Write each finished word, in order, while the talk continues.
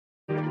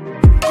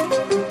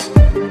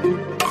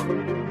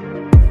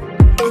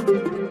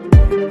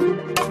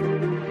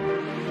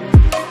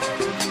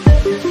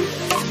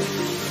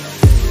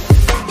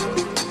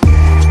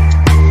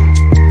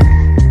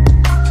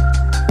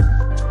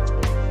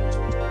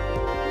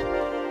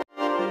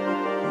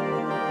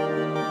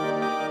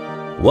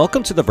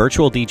Welcome to the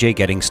Virtual DJ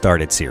Getting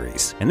Started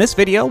series. In this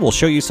video, we'll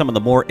show you some of the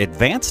more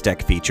advanced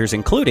deck features,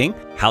 including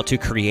how to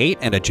create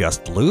and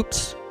adjust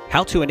loops,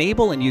 how to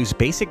enable and use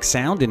basic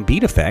sound and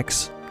beat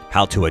effects,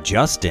 how to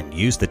adjust and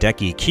use the deck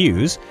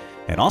EQs,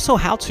 and also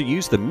how to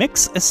use the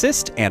Mix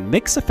Assist and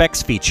Mix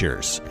Effects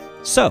features.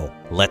 So,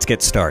 let's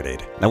get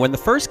started. Now, in the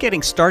first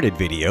Getting Started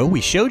video,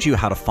 we showed you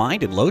how to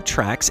find and load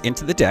tracks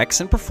into the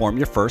decks and perform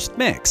your first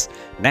mix.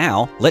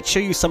 Now, let's show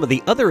you some of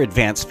the other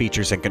advanced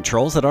features and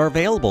controls that are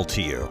available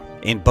to you.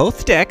 In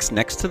both decks,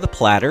 next to the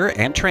platter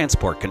and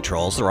transport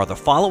controls, there are the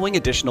following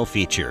additional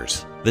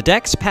features: the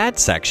deck's pad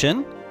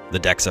section, the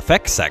deck's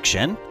effects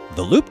section,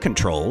 the loop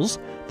controls,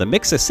 the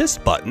Mix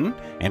Assist button,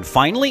 and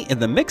finally, in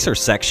the mixer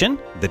section,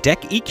 the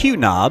deck EQ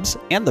knobs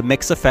and the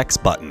Mix Effects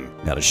button.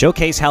 Now, to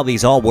showcase how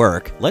these all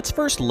work, let's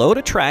first load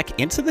a track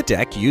into the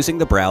deck using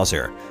the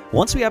browser.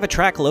 Once we have a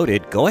track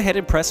loaded, go ahead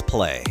and press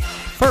play.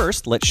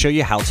 First, let's show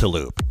you how to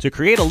loop. To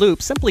create a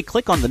loop, simply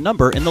click on the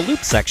number in the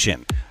loop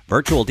section.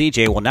 Virtual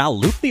DJ will now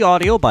loop the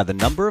audio by the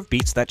number of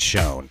beats that's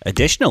shown.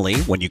 Additionally,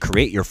 when you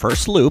create your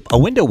first loop, a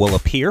window will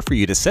appear for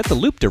you to set the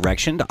loop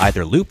direction to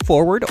either loop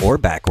forward or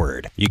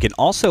backward. You can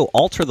also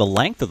alter the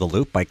length of the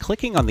loop by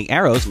clicking on the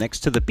arrows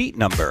next to the beat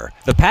number.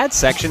 The pad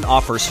section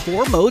offers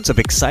 4 modes of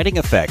exciting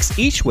effects,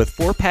 each with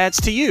 4 pads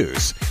to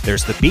use.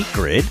 There's the beat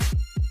grid,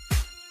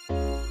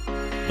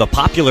 the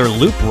popular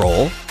loop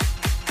roll,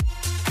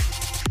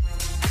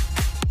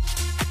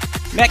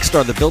 next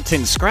are the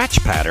built-in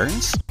scratch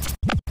patterns,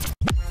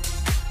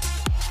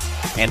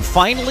 and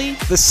finally,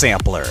 the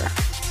sampler.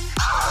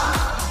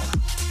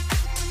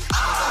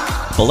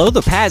 Below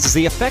the pads is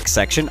the effects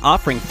section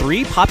offering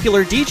 3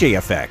 popular DJ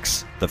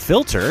effects: the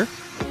filter,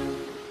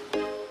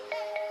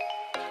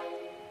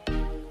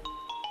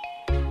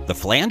 the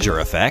flanger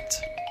effect,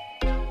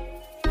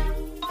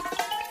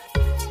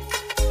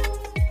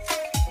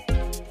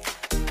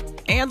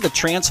 and the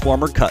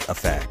transformer cut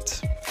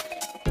effect.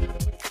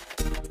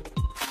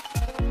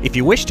 If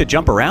you wish to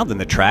jump around in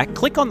the track,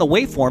 click on the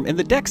waveform in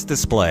the deck's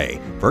display.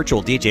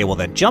 Virtual DJ will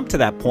then jump to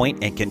that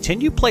point and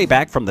continue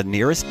playback from the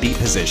nearest beat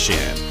position.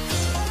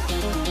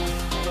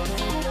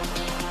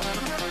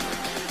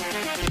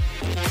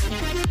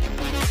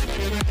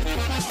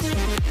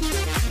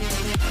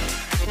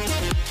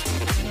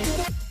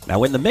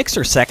 Now, in the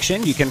mixer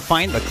section, you can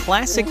find the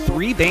classic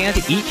 3-band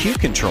EQ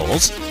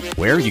controls,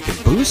 where you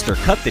can boost or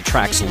cut the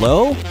track's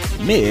low,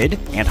 mid,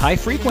 and high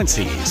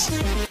frequencies.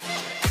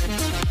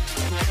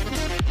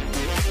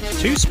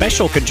 2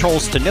 special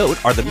controls to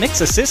note are the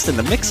Mix Assist and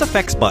the Mix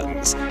Effects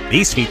buttons.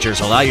 These features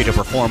allow you to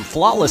perform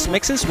flawless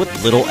mixes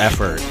with little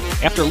effort.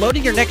 After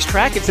loading your next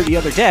track into the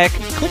other deck,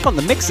 click on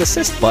the Mix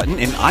Assist button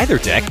in either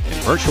deck, and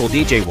Virtual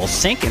DJ will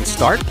sync and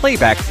start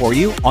playback for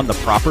you on the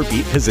proper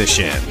beat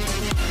position.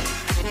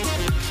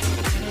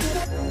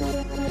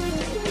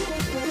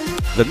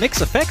 The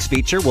Mix Effects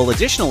feature will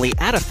additionally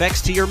add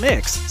effects to your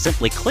mix.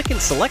 Simply click and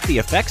select the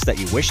effects that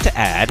you wish to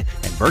add,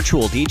 and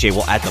Virtual DJ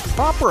will add the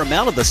proper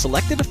amount of the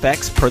selected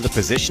effects per the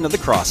position of the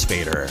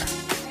crossfader.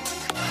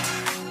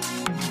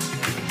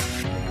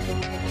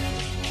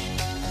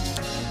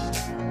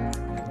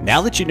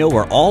 Now that you know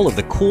where all of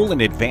the cool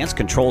and advanced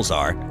controls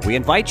are, we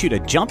invite you to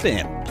jump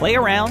in, play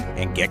around,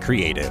 and get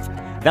creative.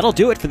 That'll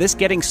do it for this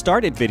Getting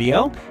Started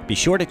video. Be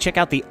sure to check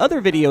out the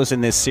other videos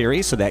in this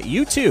series so that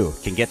you too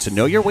can get to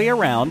know your way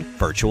around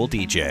Virtual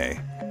DJ.